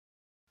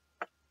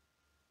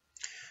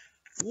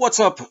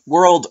What's up,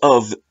 world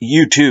of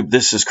YouTube?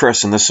 This is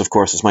Chris, and this, of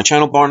course, is my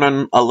channel, born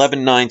on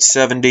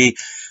 11/9/70,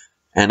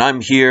 and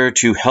I'm here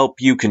to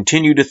help you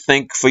continue to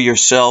think for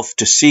yourself,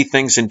 to see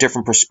things in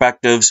different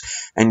perspectives,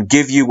 and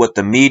give you what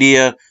the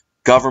media,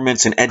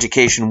 governments, and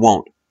education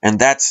won't, and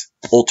that's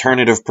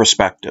alternative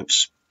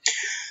perspectives.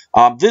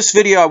 This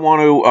video I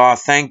want to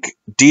thank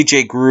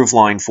DJ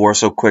Grooveline for,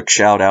 so quick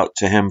shout out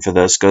to him for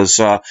this,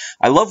 because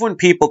I love when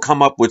people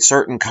come up with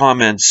certain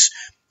comments,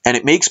 and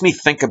it makes me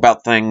think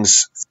about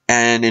things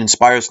and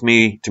inspires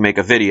me to make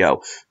a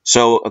video.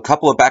 So a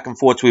couple of back and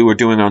forths we were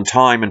doing on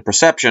time and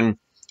perception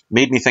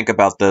made me think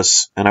about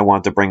this, and I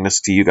wanted to bring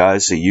this to you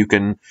guys so you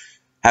can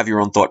have your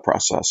own thought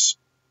process.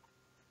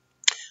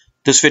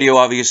 This video,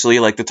 obviously,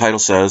 like the title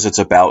says, it's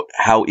about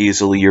how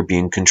easily you're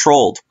being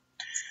controlled.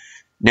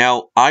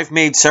 Now, I've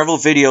made several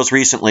videos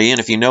recently, and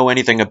if you know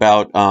anything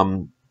about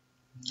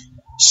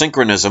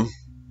synchronism,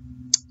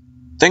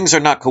 things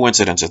are not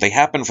coincidences. They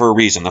happen for a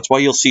reason. That's why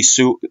you'll see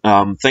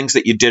things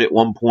that you did at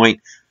one point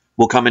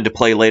will come into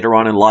play later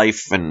on in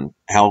life, and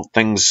how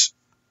things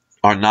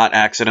are not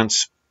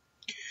accidents.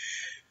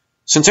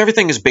 Since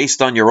everything is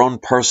based on your own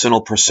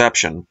personal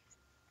perception,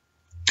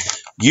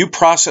 you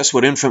process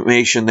what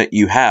information that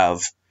you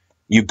have,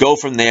 you go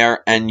from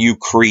there, and you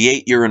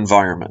create your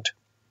environment.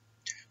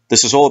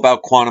 This is all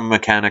about quantum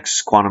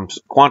mechanics,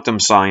 quantum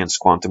science,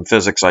 quantum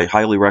physics. I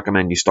highly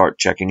recommend you start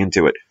checking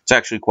into it. It's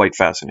actually quite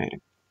fascinating.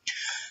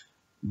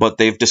 But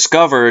they've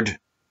discovered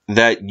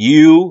that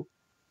you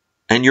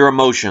and your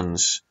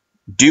emotions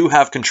do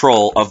have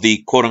control of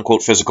the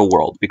quote-unquote physical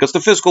world. Because the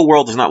physical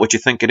world is not what you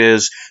think it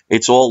is.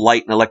 It's all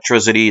light and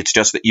electricity. It's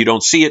just that you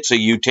don't see it, so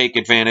you take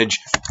advantage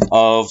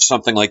of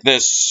something like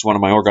this, one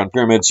of my orgone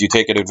pyramids. You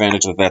take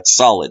advantage of that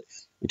solid.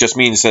 It just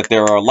means that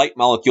there are light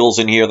molecules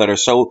in here that are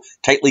so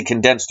tightly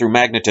condensed through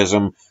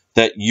magnetism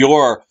that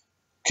your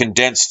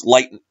condensed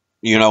light,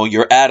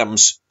 your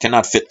atoms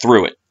cannot fit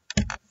through it.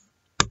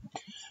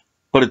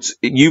 But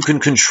you can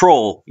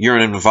control your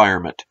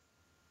environment.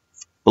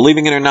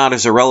 Believing it or not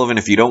is irrelevant.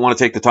 If you don't want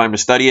to take the time to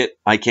study it,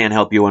 I can't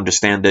help you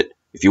understand it.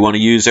 If you want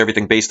to use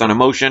everything based on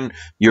emotion,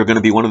 you're going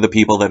to be one of the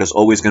people that is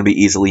always going to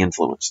be easily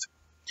influenced.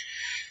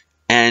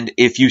 And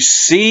if you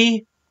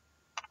see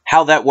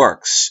how that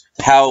works,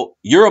 how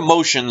your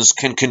emotions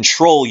can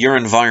control your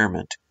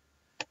environment,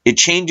 it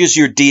changes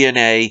your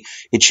DNA.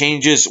 It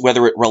changes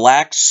whether it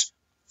relaxes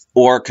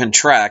or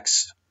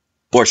contracts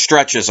or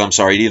stretches. I'm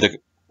sorry, it either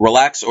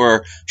relax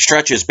or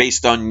stretches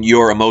based on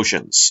your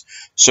emotions.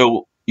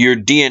 So your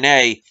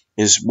DNA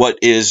is what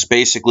is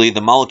basically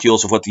the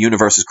molecules of what the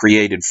universe is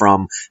created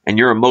from, and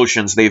your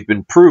emotions, they've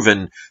been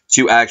proven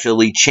to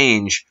actually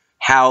change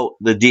how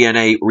the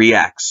DNA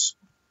reacts.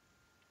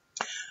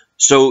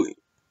 So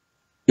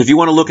if you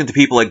want to look into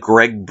people like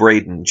Greg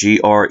Braden,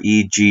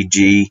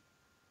 Greggbраden,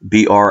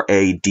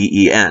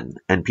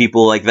 and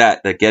people like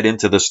that get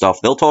into this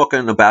stuff, they'll talk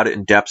about it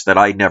in depths that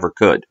I never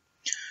could.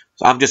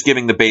 So I'm just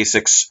giving the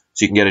basics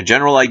so you can get a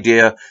general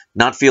idea,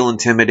 not feel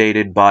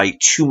intimidated by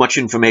too much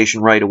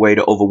information right away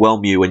to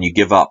overwhelm you and you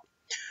give up.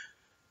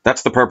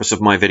 That's the purpose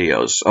of my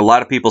videos. A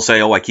lot of people say,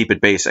 oh, I keep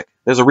it basic.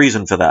 There's a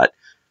reason for that.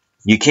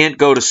 You can't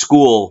go to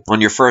school on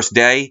your first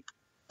day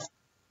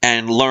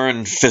and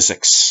learn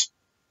physics.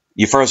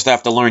 You first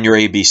have to learn your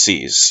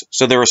ABCs.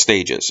 So there are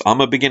stages.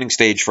 I'm a beginning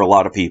stage for a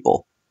lot of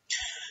people.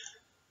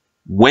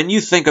 When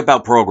you think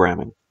about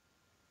programming,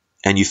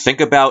 and you think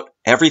about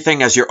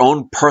everything as your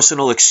own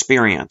personal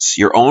experience,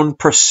 your own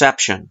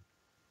perception.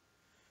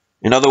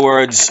 In other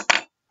words,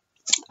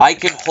 I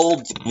can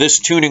hold this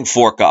tuning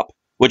fork up,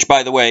 which,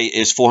 by the way,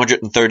 is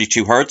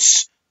 432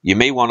 hertz. You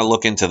may want to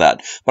look into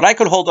that. But I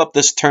could hold up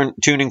this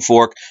tuning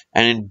fork,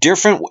 and in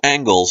different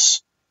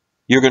angles,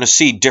 you're going to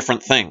see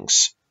different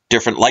things.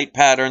 Different light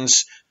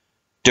patterns,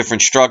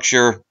 different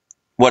structure,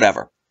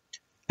 whatever.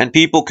 And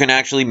people can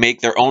actually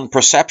make their own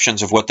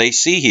perceptions of what they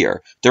see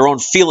here, their own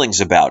feelings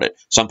about it.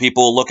 Some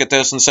people will look at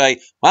this and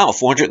say, wow,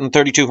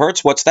 432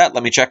 hertz, what's that?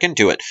 Let me check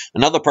into it.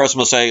 Another person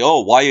will say,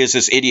 oh, why is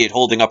this idiot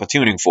holding up a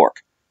tuning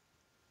fork?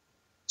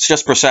 It's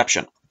just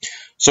perception.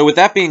 So with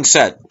that being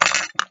said,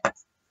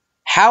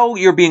 how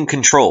you're being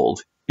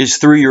controlled is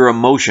through your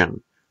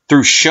emotion,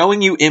 through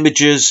showing you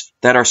images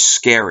that are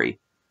scary.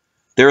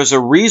 There is a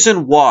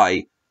reason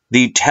why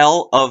the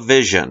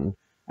television,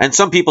 and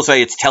some people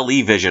say it's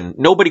television.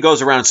 Nobody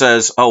goes around and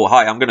says, oh,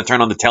 hi, I'm going to turn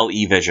on the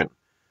television.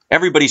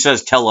 Everybody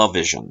says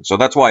television, so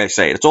that's why I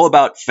say it. It's all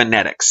about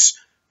phonetics.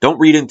 Don't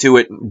read into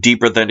it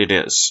deeper than it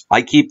is.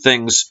 I keep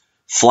things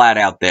flat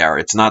out there.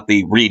 It's not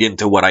the read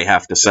into what I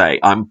have to say.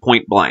 I'm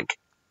point blank.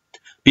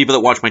 People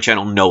that watch my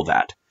channel know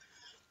that.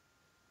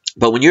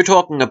 But when you're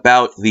talking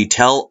about the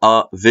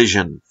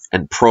television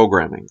and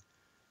programming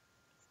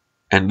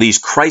and these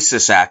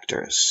crisis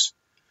actors,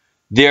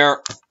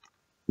 they're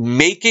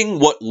making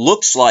what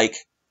looks like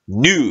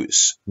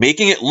news,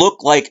 making it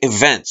look like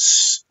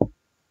events,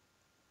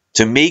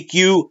 to make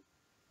you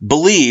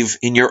believe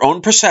in your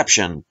own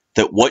perception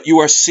that what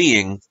you are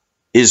seeing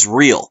is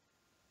real.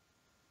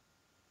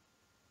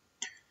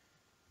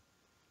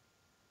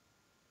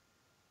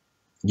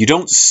 You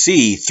don't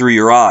see through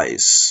your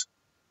eyes.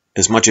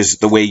 as much as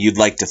the way you'd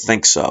like to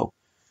think so.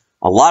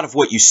 A lot of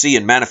what you see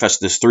and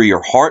manifest is through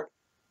your heart,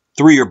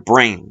 through your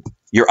brain.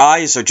 Your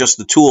eyes are just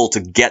the tool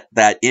to get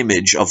that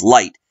image of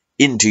light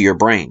into your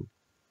brain.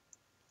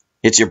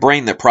 It's your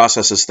brain that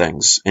processes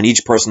things, and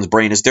each person's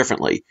brain is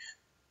differently.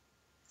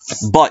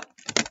 But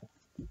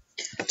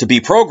to be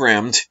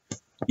programmed,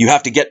 you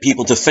have to get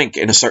people to think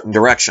in a certain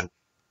direction.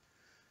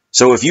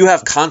 So if you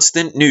have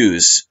constant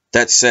news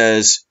that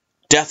says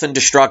death and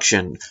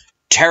destruction,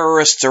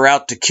 terrorists are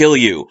out to kill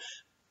you,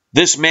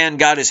 this man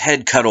got his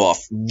head cut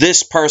off,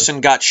 this person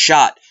got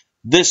shot,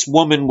 this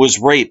woman was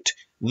raped,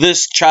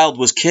 this child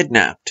was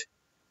kidnapped.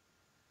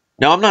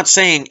 Now, I'm not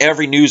saying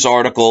every news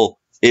article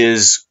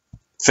is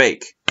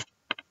fake.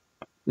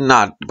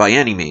 Not by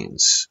any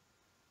means.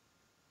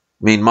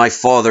 I mean, my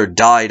father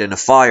died in a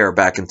fire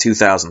back in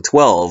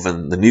 2012,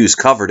 and the news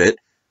covered it.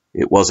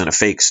 It wasn't a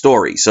fake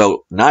story.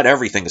 So not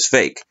everything is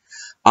fake.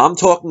 I'm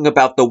talking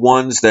about the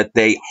ones that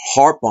they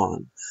harp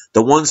on,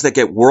 the ones that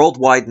get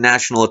worldwide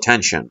national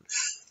attention.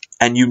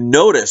 And you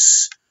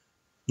notice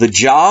the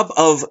job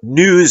of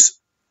news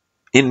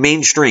in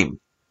mainstream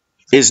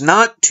is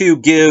not to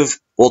give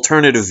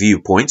alternative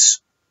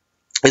viewpoints.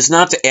 It's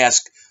not to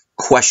ask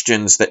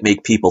questions that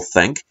make people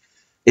think.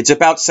 It's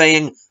about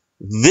saying,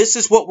 this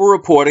is what we're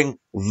reporting,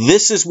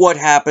 this is what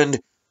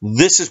happened,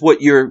 this is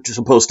what you're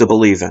supposed to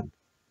believe in.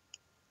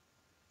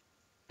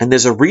 And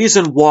there's a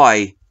reason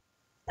why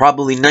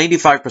probably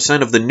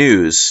 95% of the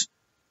news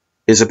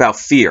is about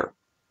fear.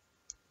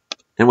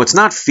 And what's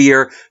not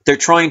fear, they're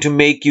trying to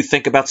make you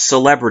think about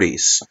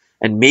celebrities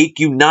and make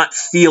you not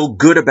feel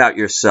good about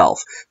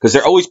yourself. Because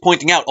they're always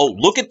pointing out, oh,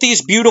 look at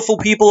these beautiful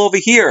people over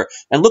here.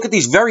 And look at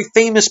these very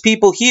famous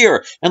people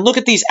here. And look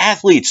at these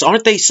athletes.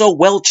 Aren't they so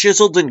well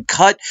chiseled and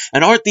cut?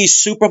 And aren't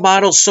these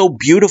supermodels so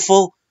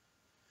beautiful?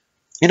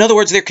 In other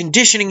words, they're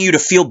conditioning you to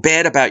feel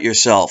bad about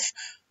yourself.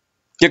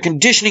 They're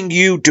conditioning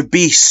you to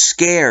be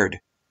scared.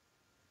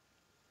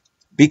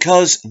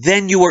 Because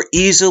then you are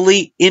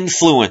easily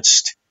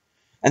influenced.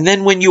 And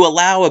then when you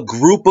allow a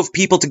group of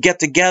people to get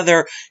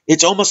together,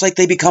 it's almost like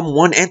they become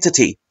one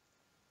entity.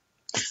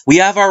 We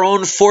have our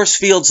own force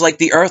fields like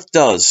the earth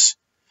does.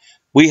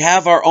 We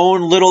have our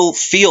own little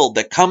field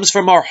that comes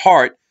from our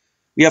heart.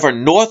 We have our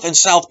north and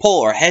south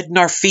pole, our head and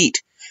our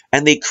feet,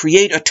 and they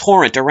create a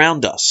torrent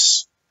around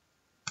us.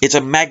 It's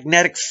a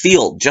magnetic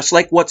field, just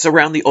like what's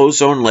around the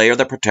ozone layer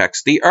that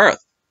protects the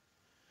earth.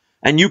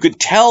 And you could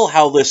tell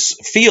how this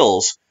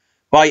feels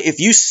by if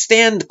you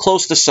stand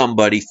close to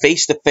somebody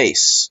face to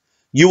face,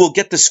 you will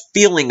get this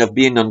feeling of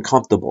being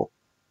uncomfortable.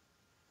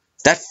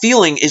 That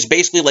feeling is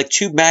basically like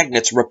two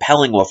magnets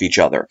repelling off each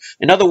other.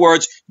 In other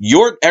words,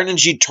 your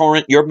energy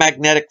torrent, your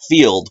magnetic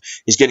field,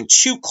 is getting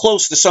too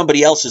close to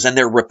somebody else's and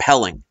they're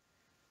repelling.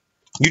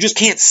 You just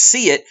can't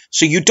see it,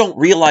 so you don't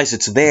realize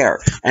it's there.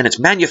 And it's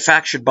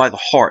manufactured by the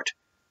heart.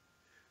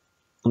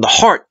 And the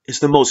heart is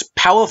the most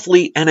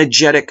powerfully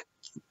energetic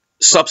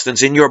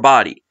substance in your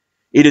body.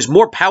 It is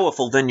more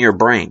powerful than your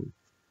brain.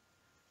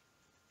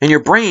 And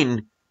your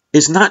brain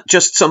is not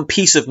just some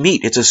piece of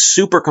meat. It's a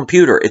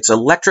supercomputer. It's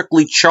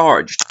electrically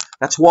charged.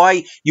 That's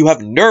why you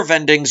have nerve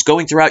endings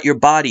going throughout your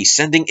body,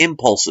 sending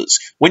impulses.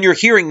 When you're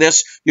hearing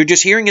this, you're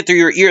just hearing it through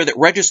your ear that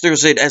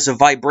registers it as a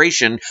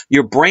vibration.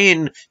 Your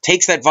brain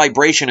takes that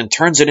vibration and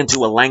turns it into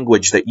a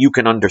language that you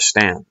can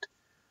understand.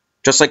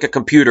 Just like a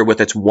computer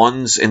with its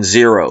ones and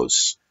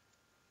zeros.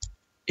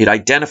 It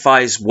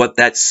identifies what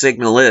that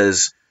signal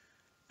is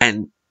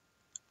and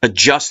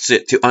adjusts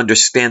it to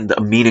understand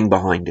the meaning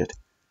behind it.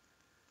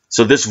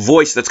 So this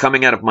voice that's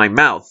coming out of my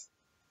mouth,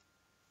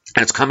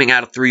 and it's coming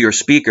out through your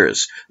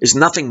speakers, is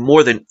nothing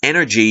more than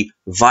energy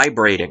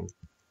vibrating.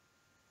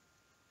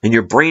 And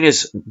your brain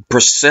is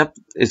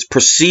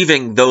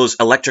perceiving those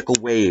electrical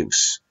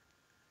waves,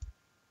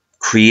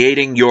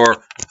 creating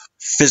your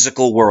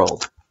physical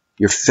world,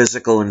 your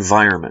physical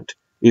environment,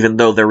 even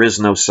though there is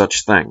no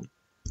such thing.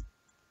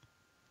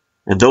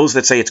 And those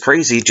that say it's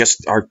crazy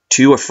just are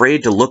too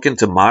afraid to look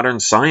into modern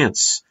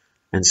science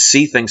and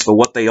see things for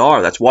what they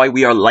are. That's why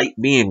we are light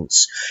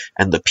beings.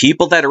 And the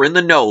people that are in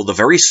the know, the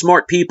very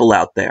smart people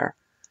out there,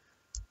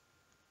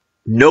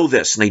 know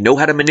this, and they know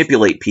how to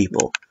manipulate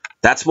people.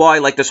 That's why,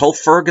 like this whole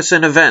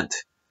Ferguson event,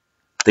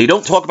 they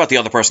don't talk about the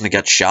other person that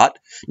gets shot.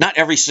 Not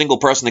every single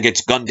person that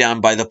gets gunned down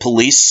by the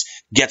police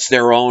gets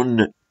their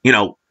own,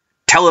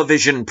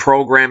 television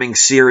programming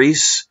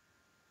series.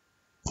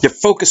 They're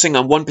focusing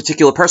on one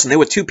particular person. There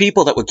were two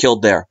people that were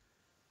killed there.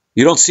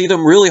 You don't see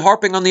them really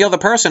harping on the other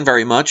person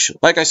very much.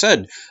 Like I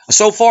said,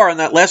 so far in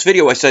that last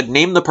video, I said,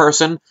 name the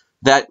person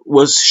that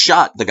was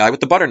shot, the guy with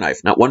the butter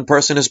knife. Not one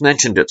person has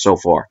mentioned it so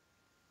far.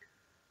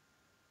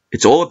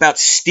 It's all about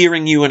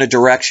steering you in a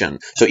direction.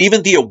 So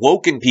even the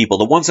awoken people,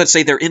 the ones that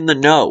say they're in the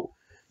know,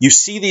 you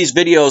see these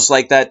videos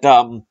like that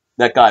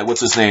guy,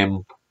 what's his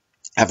name?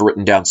 I have it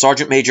written down.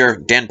 Sergeant Major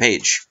Dan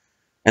Page.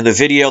 And the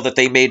video that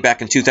they made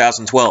back in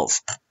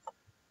 2012.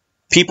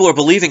 People are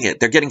believing it.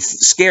 They're getting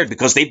scared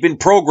because they've been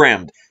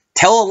programmed.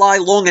 Tell a lie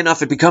long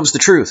enough, it becomes the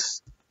truth.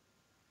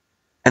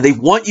 And they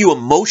want you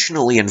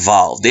emotionally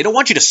involved. They don't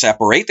want you to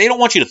separate. They don't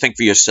want you to think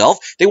for yourself.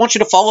 They want you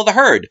to follow the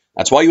herd.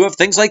 That's why you have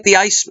things like the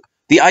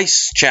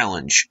ice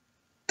challenge,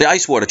 the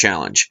ice water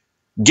challenge.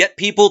 Get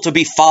people to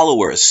be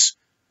followers.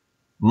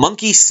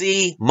 Monkey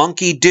see,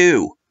 monkey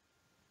do.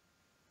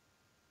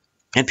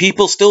 And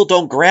people still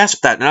don't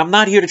grasp that. And I'm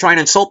not here to try and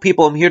insult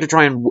people. I'm here to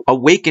try and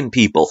awaken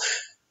people.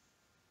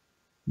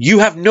 You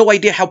have no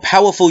idea how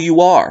powerful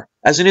you are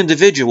as an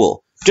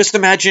individual. Just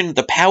imagine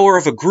the power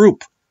of a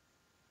group.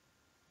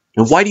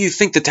 And why do you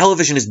think the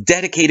television is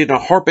dedicated on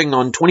harping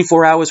on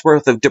 24 hours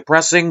worth of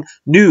depressing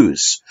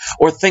news?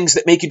 Or things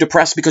that make you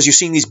depressed because you're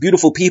seeing these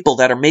beautiful people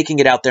that are making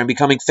it out there and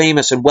becoming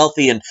famous and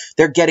wealthy, and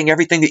they're getting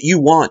everything that you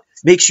want.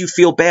 Makes you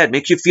feel bad.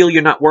 Makes you feel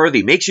you're not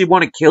worthy. Makes you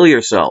want to kill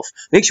yourself.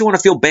 Makes you want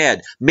to feel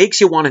bad.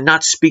 Makes you want to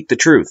not speak the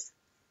truth.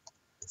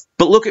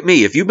 But look at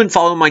me. If you've been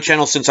following my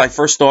channel since I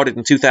first started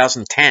in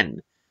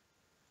 2010,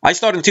 I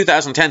started in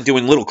 2010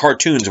 doing little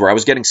cartoons where I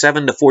was getting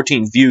 7 to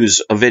 14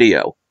 views a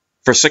video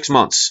for 6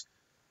 months.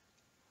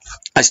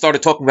 I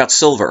started talking about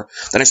silver.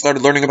 Then I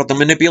started learning about the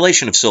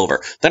manipulation of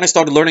silver. Then I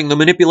started learning the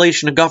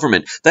manipulation of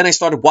government. Then I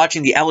started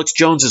watching the Alex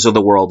Joneses of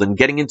the world and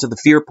getting into the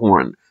fear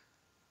porn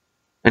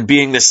and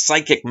being this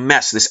psychic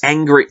mess, this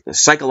angry,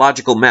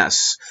 psychological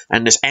mess,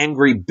 and this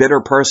angry,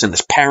 bitter person,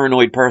 this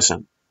paranoid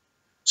person.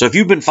 So if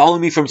you've been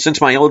following me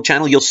since my old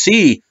channel, you'll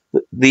see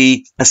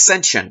the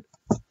ascension.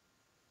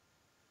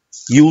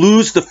 You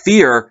lose the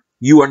fear.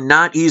 You are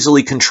not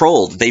easily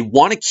controlled. They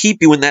want to keep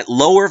you in that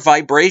lower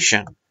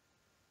vibration.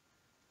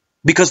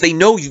 Because they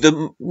know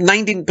the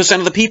 90%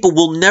 of the people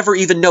will never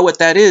even know what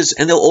that is,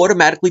 and they'll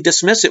automatically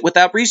dismiss it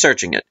without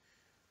researching it.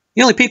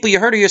 The only people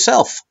you hurt are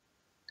yourself.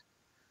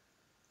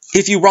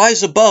 If you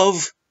rise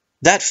above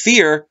that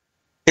fear,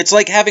 it's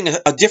like having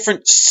a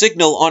different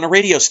signal on a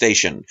radio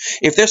station.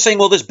 If they're saying,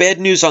 well, there's bad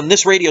news on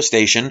this radio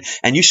station,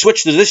 and you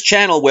switch to this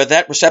channel where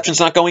that reception's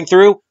not going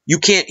through, you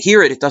can't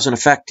hear it. It doesn't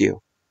affect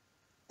you.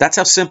 That's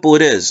how simple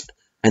it is.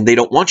 And they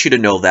don't want you to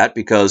know that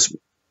because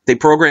they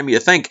program you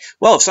to think,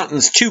 well, if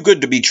something's too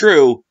good to be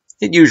true,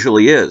 it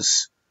usually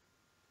is.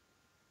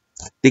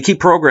 They keep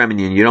programming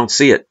you and you don't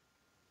see it.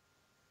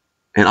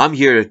 And I'm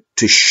here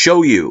to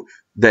show you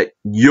that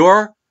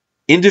your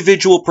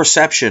individual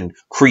perception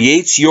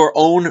creates your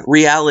own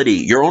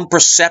reality, your own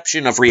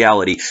perception of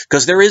reality,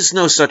 because there is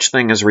no such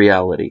thing as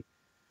reality.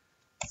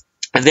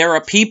 And there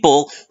are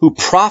people who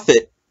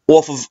profit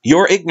off of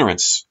your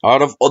ignorance,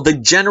 out of the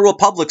general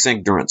public's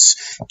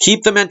ignorance.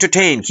 Keep them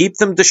entertained, keep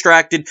them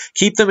distracted,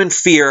 keep them in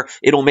fear.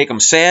 It'll make them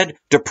sad,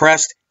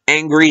 depressed,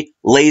 angry,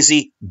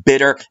 lazy,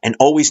 bitter, and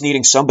always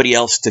needing somebody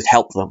else to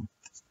help them,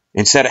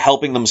 instead of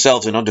helping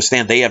themselves and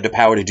understand they have the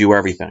power to do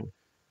everything.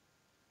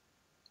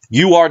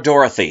 You are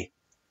Dorothy.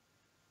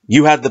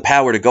 You had the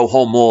power to go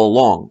home all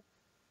along.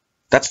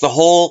 That's the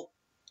whole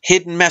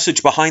hidden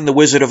message behind the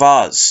Wizard of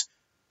Oz.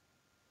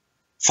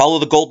 Follow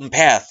the golden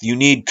path. You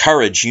need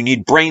courage, you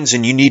need brains,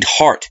 and you need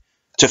heart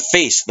to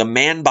face the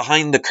man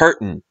behind the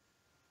curtain.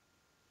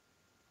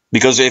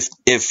 Because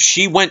if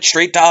she went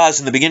straight to Oz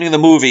in the beginning of the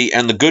movie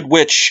and the good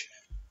witch,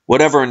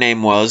 whatever her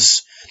name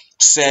was,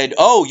 said,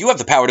 oh, you have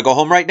the power to go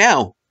home right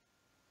now,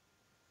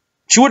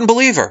 she wouldn't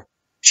believe her.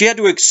 She had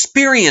to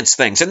experience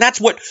things. And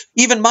that's what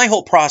even my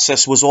whole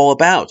process was all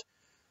about.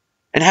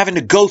 And having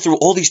to go through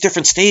all these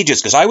different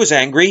stages, because I was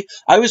angry,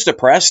 I was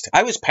depressed,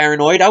 I was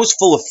paranoid, I was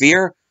full of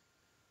fear.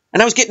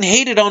 And I was getting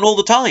hated on all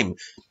the time.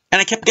 And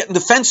I kept getting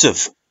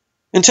defensive.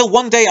 Until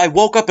one day I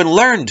woke up and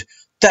learned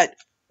that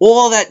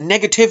all that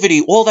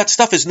negativity, all that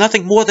stuff is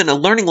nothing more than a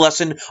learning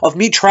lesson of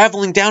me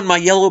traveling down my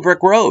yellow brick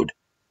road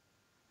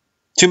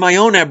to my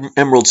own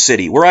Emerald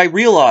City, where I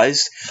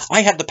realized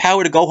I had the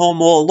power to go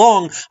home all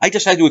along. I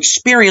just had to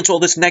experience all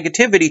this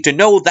negativity to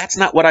know that's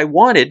not what I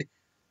wanted.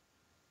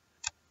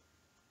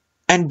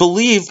 And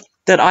believe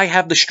that I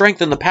have the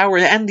strength and the power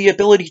and the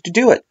ability to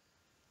do it.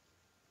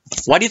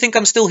 Why do you think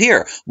I'm still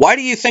here? Why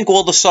do you think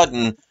all of a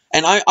sudden,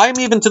 and I'm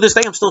even to this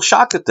day, I'm still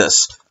shocked at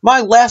this.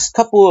 My last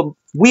couple of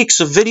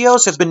weeks of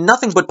videos have been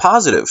nothing but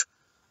positive.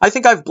 I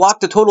think I've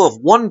blocked a total of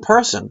 1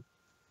 person.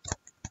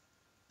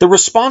 The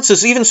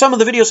responses, even some of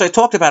the videos I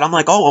talked about, I'm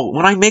like, oh,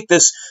 when I make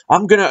this,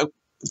 I'm going to...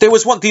 There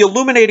was the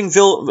illuminating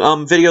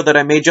video that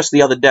I made just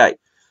the other day.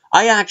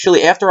 I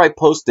actually, after I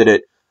posted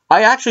it,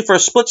 I actually for a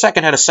split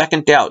second had a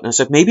second doubt. And I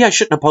said, maybe I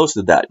shouldn't have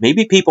posted that.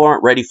 Maybe people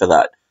aren't ready for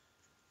that.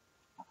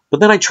 But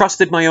then I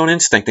trusted my own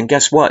instinct, and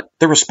guess what?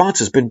 The response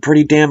has been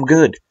pretty damn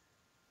good.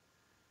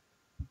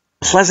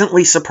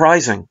 Pleasantly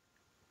surprising.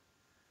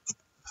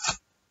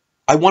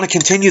 I want to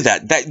continue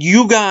that. That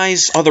you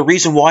guys are the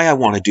reason why I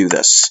want to do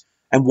this,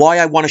 and why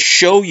I want to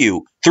show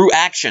you through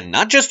action,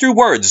 not just through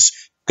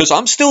words, because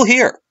I'm still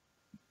here.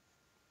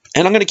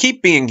 And I'm going to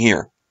keep being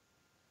here.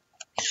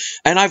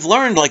 And I've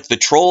learned, like, the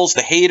trolls,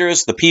 the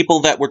haters, the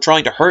people that were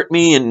trying to hurt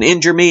me and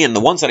injure me, and the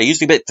ones that I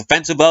used to be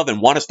defensive of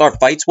and want to start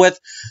fights with,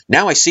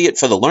 now I see it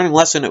for the learning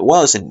lesson it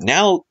was, and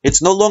now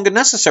it's no longer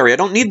necessary. I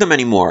don't need them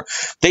anymore.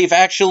 They've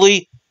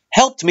actually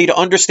helped me to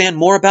understand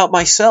more about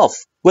myself,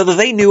 whether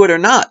they knew it or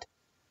not.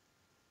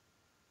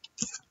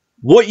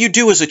 What you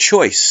do is a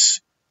choice,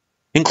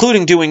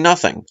 including doing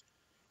nothing.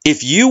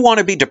 If you want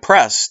to be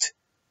depressed,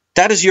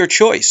 that is your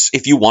choice.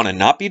 If you want to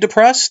not be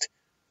depressed,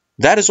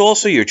 that is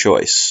also your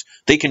choice.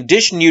 They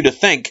condition you to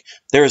think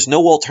there is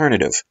no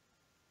alternative.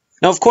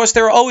 Now, of course,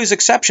 there are always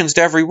exceptions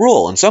to every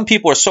rule, and some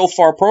people are so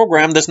far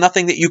programmed there's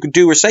nothing that you could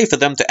do or say for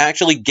them to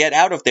actually get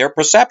out of their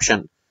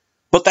perception.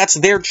 But that's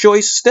their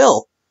choice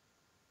still.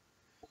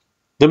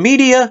 The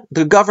media,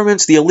 the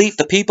governments, the elite,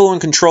 the people in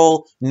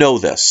control know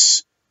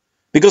this.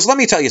 Because let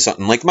me tell you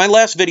something, like my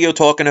last video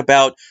talking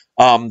about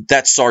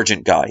that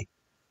sergeant guy.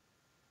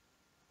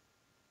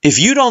 If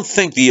you don't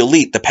think the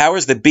elite, the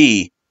powers that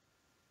be,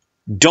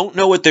 don't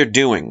know what they're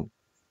doing,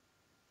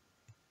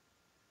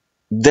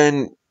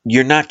 then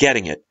you're not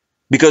getting it.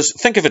 Because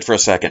think of it for a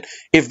second.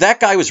 If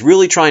that guy was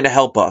really trying to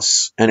help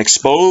us and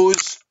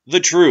expose the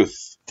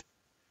truth,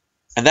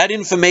 and that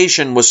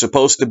information was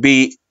supposed to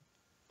be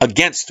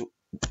against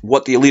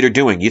what the elite are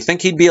doing, you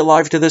think he'd be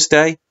alive to this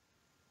day?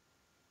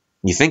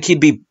 You think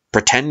he'd be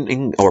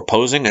pretending or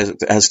posing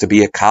as to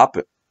be a cop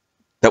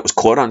that was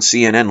caught on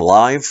CNN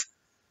live?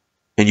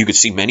 And you could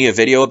see many a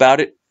video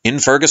about it in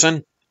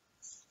Ferguson?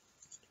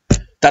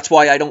 That's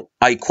why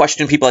I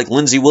question people like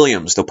Lindsey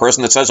Williams, the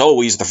person that says, oh,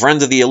 he's the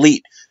friend of the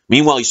elite.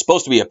 Meanwhile, he's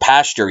supposed to be a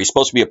pastor. He's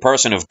supposed to be a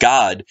person of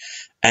God.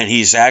 And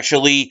he's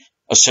actually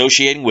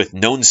associating with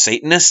known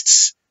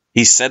Satanists.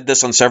 He's said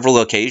this on several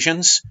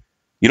occasions.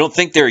 You don't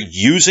think they're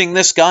using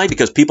this guy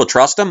because people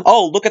trust him?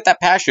 Oh, look at that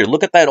pastor.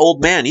 Look at that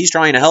old man. He's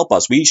trying to help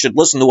us. We should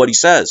listen to what he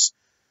says.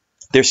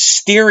 They're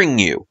steering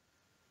you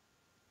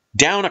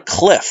down a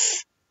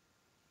cliff.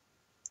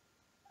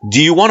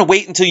 Do you want to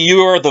wait until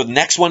you're the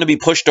next one to be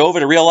pushed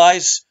over to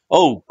realize,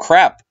 oh,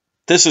 crap,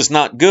 this is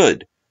not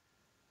good?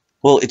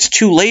 Well, it's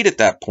too late at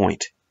that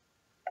point.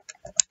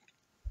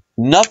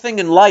 Nothing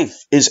in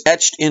life is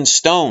etched in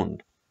stone.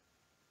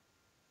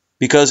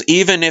 Because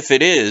even if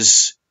it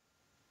is,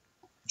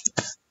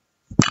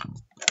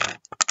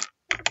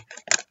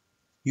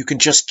 you can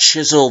just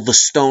chisel the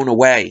stone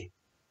away.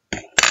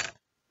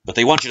 But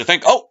they want you to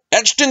think, oh,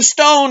 etched in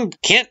stone,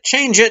 can't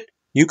change it.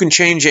 You can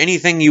change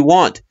anything you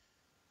want.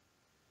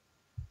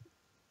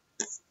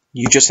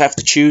 You just have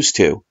to choose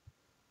to.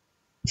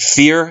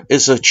 Fear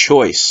is a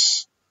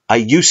choice. I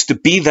used to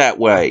be that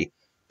way.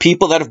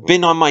 People that have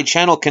been on my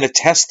channel can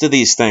attest to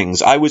these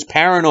things. I was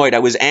paranoid. I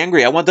was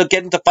angry. I wanted to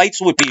get into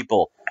fights with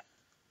people.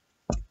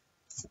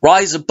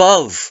 Rise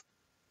above,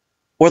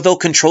 or they'll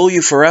control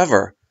you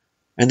forever.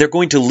 And they're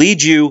going to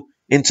lead you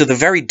into the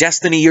very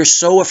destiny you're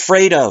so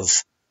afraid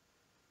of.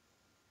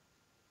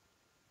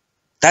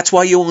 That's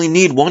why you only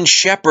need one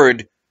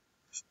shepherd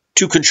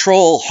to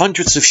control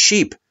hundreds of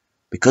sheep.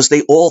 Because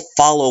they all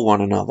follow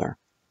one another.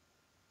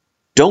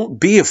 Don't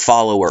be a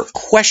follower.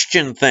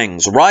 Question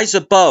things. Rise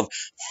above.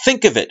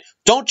 Think of it.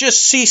 Don't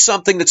just see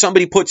something that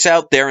somebody puts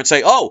out there and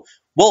say, oh,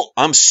 well,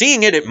 I'm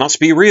seeing it. It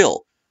must be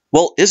real.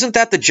 Well, isn't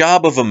that the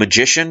job of a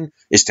magician?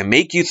 Is to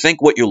make you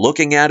think what you're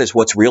looking at is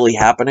what's really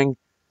happening?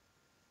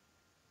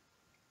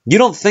 You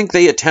don't think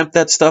they attempt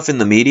that stuff in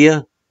the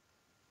media?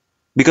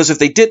 Because if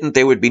they didn't,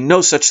 there would be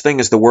no such thing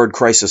as the word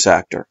crisis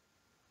actor.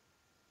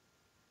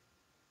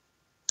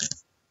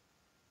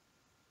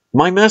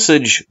 My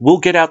message will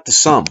get out to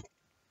some.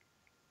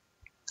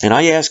 And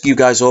I ask you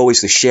guys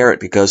always to share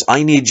it because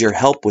I need your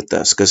help with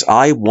this, because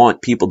I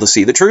want people to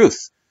see the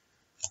truth.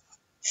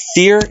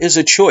 Fear is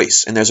a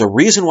choice, and there's a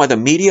reason why the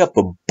media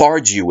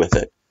bombards you with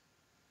it.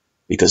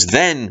 Because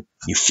then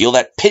you feel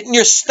that pit in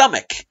your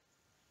stomach.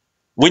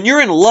 When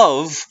you're in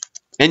love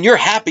and you're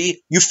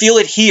happy, you feel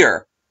it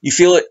here. You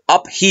feel it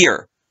up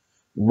here.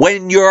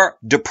 When you're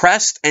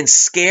depressed and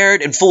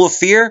scared and full of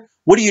fear,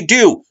 what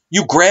do?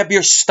 You grab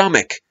your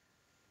stomach.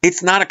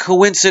 It's not a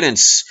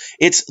coincidence.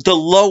 It's the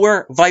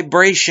lower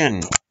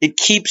vibration. It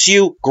keeps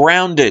you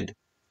grounded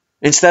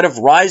instead of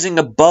rising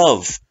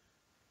above.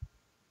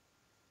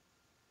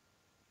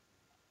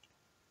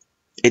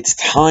 It's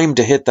time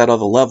to hit that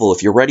other level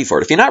if you're ready for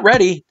it. If you're not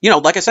ready,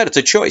 like I said, it's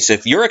a choice.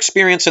 If you're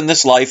experiencing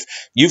this life,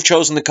 you've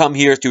chosen to come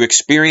here to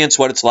experience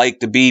what it's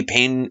like to be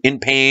in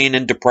pain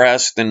and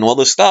depressed and all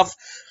this stuff.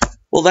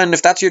 Well, then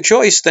if that's your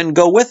choice, then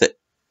go with it.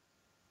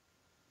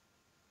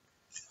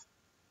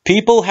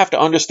 People have to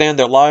understand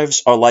their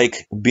lives are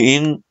like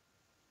being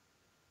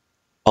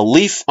a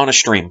leaf on a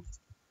stream.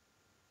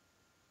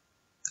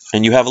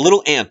 And you have a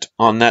little ant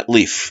on that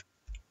leaf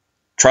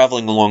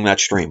traveling along that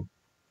stream.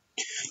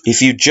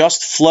 If you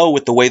just flow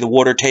with the way the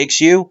water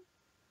takes you,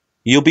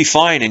 you'll be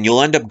fine and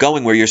you'll end up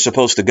going where you're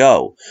supposed to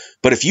go.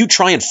 But if you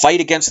try and fight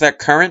against that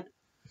current,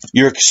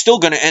 you're still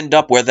going to end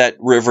up where that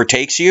river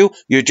takes you.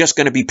 You're just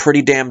going to be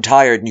pretty damn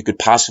tired and you could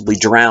possibly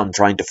drown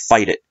trying to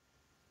fight it.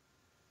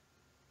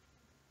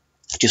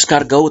 You just got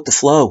to go with the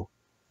flow.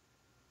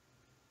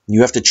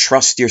 You have to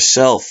trust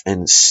yourself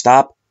and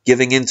stop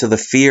giving in to the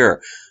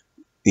fear.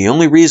 The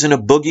only reason a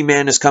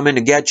boogeyman is coming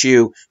to get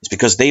you is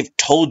because they've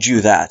told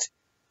you that.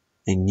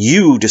 And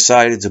you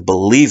decided to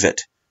believe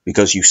it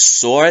because you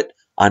saw it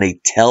on a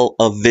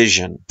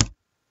television.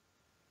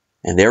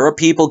 And there are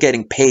people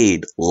getting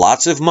paid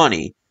lots of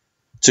money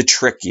to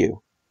trick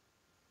you.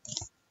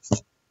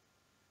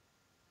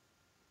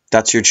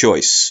 That's your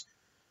choice.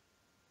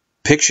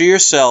 Picture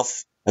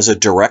yourself as a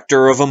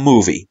director of a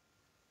movie.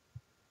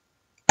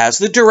 As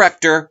the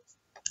director,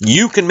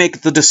 you can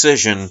make the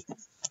decision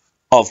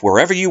of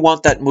wherever you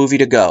want that movie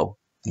to go.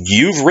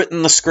 You've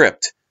written the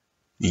script.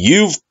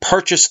 You've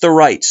purchased the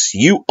rights.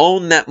 You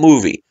own that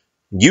movie.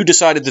 You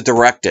decided to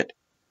direct it.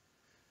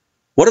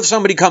 What if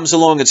somebody comes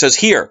along and says,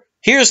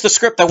 here's the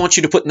script I want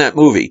you to put in that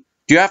movie?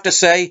 Do you have to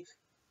say,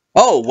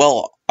 oh,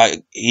 well,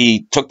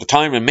 he took the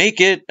time to make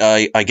it.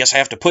 I guess I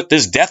have to put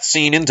this death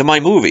scene into my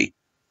movie.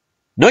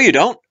 No, you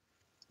don't.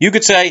 You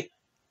could say,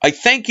 I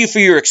thank you for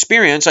your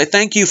experience. I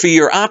thank you for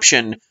your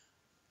option.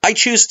 I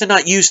choose to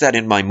not use that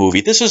in my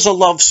movie. This is a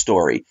love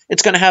story.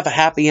 It's going to have a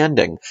happy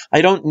ending.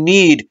 I don't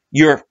need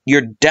your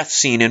death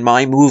scene in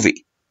my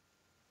movie.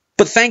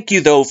 But thank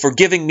you, though, for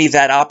giving me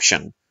that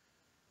option.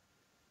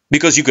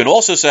 Because you can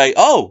also say,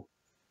 oh,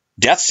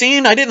 death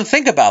scene? I didn't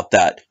think about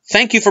that.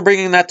 Thank you for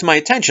bringing that to my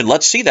attention.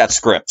 Let's see that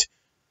script.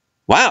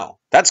 Wow,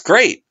 that's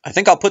great. I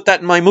think I'll put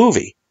that in my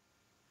movie.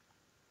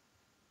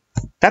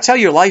 That's how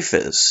your life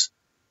is.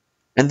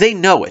 And they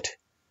know it.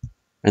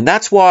 And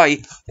that's why,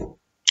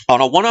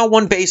 on a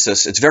one-on-one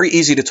basis, it's very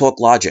easy to talk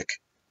logic.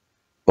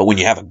 But when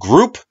you have a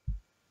group,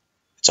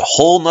 it's a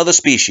whole nother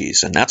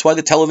species. And that's why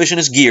the television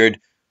is geared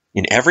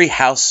in every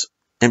house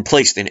and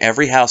placed in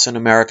every house in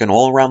America and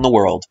all around the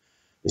world,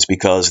 is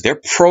because they're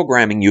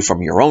programming you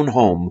from your own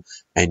home,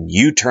 and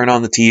you turn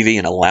on the TV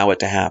and allow it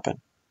to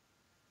happen.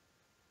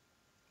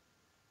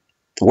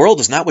 The world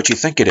is not what you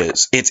think it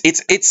is.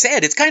 It's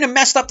sad. It's kind of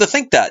messed up to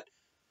think that.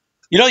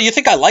 You know, you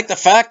think I like the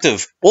fact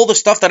of all the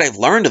stuff that I've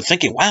learned and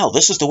thinking, wow,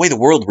 this is the way the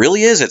world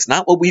really is. It's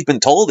not what we've been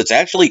told. It's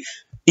actually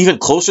even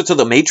closer to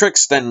the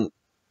Matrix than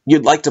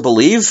you'd like to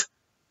believe.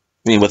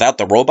 I mean, without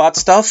the robot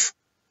stuff.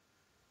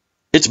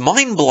 It's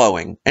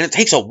mind-blowing, and it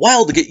takes a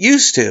while to get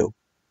used to.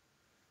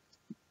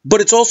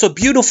 But it's also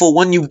beautiful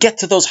when you get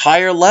to those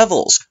higher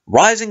levels.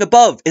 Rising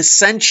above,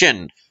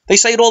 ascension. They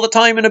say it all the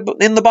time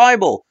in the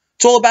Bible.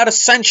 It's all about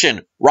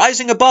ascension,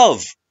 rising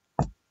above.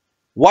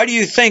 Why do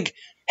you think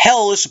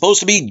hell is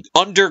supposed to be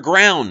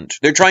underground?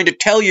 They're trying to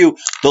tell you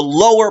the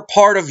lower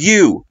part of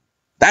you.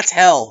 That's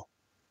hell.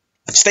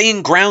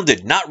 Staying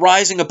grounded, not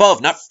rising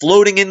above, not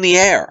floating in the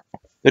air.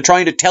 They're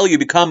trying to tell you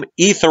become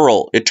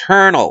ethereal,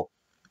 eternal.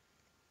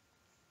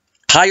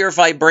 Higher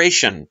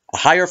vibration, a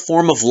higher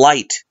form of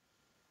light.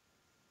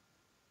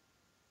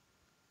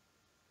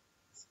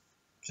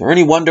 Is there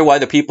any wonder why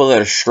the people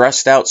that are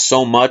stressed out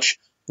so much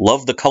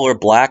love the color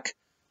black,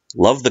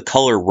 love the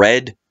color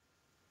red,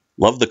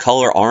 love the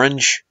color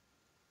orange?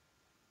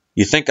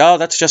 You think, oh,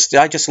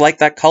 I just like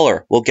that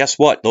color. Well, guess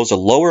what? Those are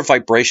lower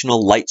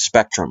vibrational light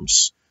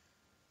spectrums.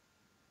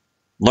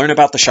 Learn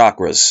about the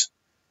chakras.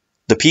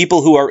 The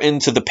people who are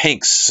into the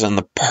pinks and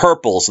the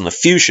purples and the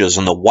fuchsias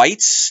and the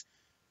whites,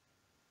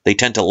 they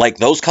tend to like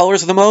those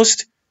colors the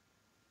most,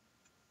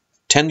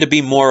 tend to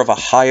be more of a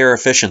higher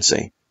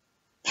efficiency,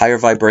 higher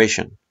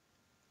vibration.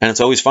 And it's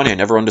always funny, I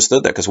never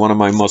understood that, because one of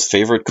my most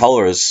favorite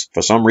colors,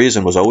 for some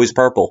reason, was always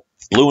purple,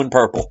 blue and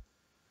purple.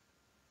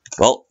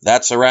 Well,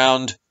 that's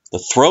around the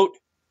throat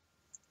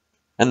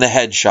and the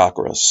head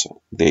chakras,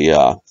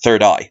 the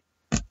third eye.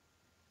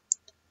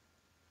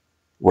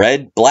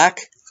 Red, black,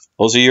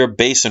 those are your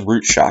base and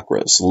root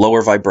chakras,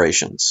 lower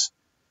vibrations.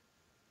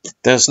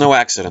 There's no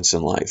accidents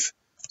in life.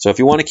 So if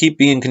you want to keep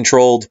being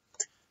controlled,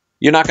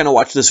 you're not going to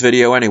watch this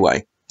video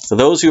anyway. For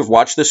those who have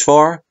watched this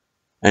far,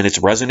 and it's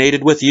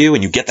resonated with you,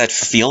 and you get that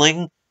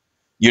feeling,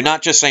 you're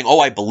not just saying, oh,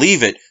 I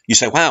believe it. You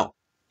say, wow,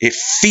 it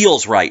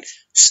feels right.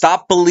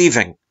 Stop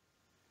believing.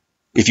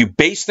 If you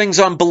base things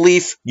on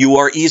belief, you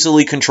are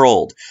easily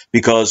controlled.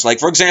 Because, like,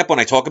 for example,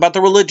 when I talk about the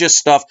religious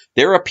stuff,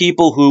 there are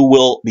people who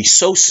will be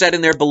so set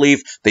in their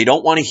belief, they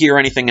don't want to hear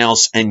anything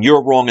else, and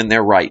you're wrong and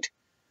they're right.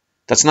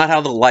 That's not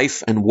how the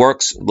life and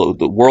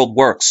the world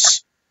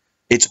works.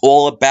 It's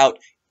all about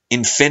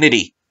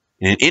infinity.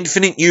 In an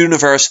infinite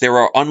universe, there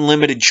are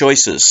unlimited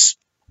choices.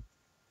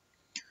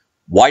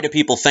 Why do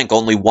people think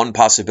only one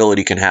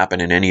possibility can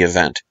happen in any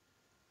event?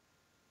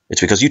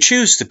 It's because you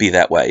choose to be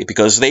that way,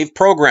 because they've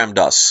programmed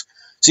us.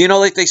 So, you know,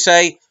 like they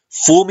say,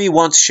 fool me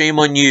once, shame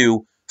on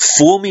you.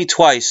 Fool me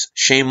twice,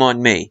 shame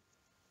on me.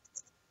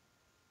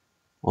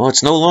 Well,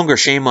 it's no longer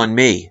shame on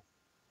me.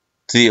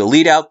 To the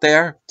elite out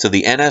there, to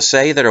the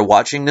NSA that are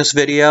watching this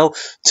video,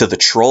 to the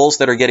trolls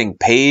that are getting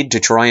paid to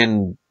try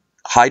and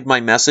hide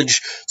my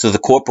message, to the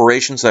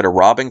corporations that are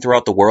robbing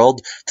throughout the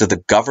world, to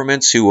the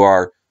governments who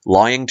are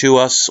lying to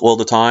us all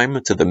the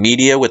time, to the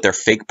media with their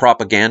fake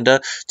propaganda,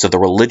 to the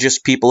religious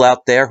people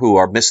out there who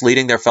are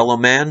misleading their fellow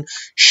man,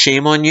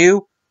 shame on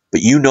you,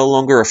 but you no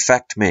longer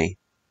affect me.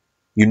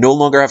 You no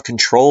longer have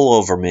control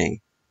over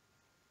me,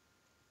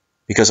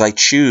 because I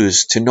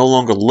choose to no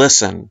longer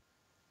listen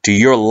to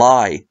your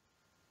lie.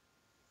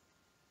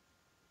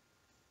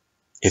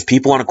 If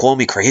people want to call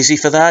me crazy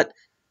for that,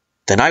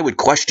 then I would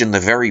question the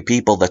very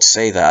people that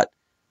say that,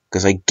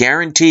 because I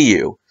guarantee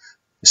you,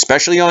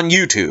 especially on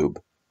YouTube,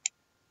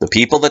 the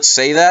people that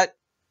say that,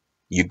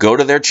 you go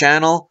to their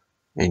channel,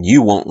 and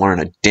you won't learn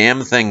a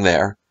damn thing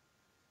there.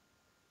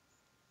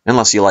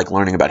 Unless you like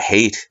learning about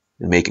hate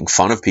and making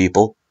fun of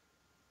people.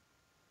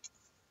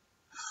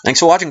 Thanks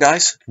for watching,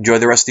 guys. Enjoy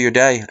the rest of your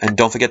day. And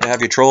don't forget to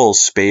have your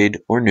trolls spayed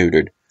or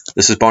neutered.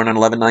 This is Barn on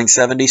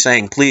 11970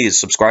 saying, please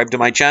subscribe to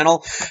my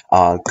channel.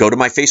 Go to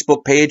my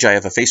Facebook page. I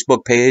have a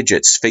Facebook page.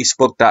 It's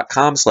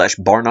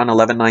facebook.com/Barn on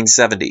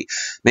 11970.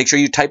 Make sure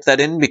you type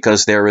that in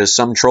because there is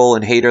some troll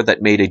and hater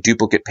that made a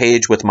duplicate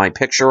page with my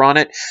picture on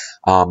it.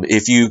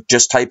 If you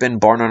just type in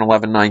Barn on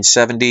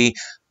 11970,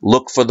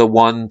 look for the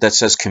one that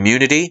says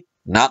community,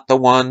 not the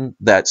one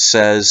that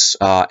says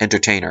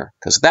entertainer,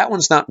 because that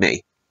one's not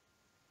me.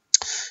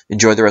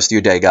 Enjoy the rest of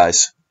your day,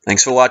 guys.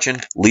 Thanks for watching.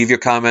 Leave your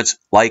comments,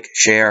 like,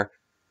 share,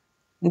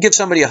 and give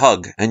somebody a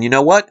hug. And you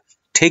know what?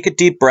 Take a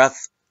deep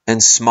breath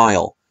and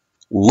smile.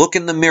 Look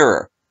in the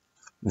mirror.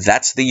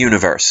 That's the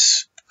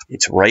universe.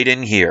 It's right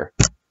in here.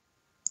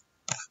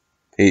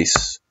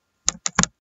 Peace.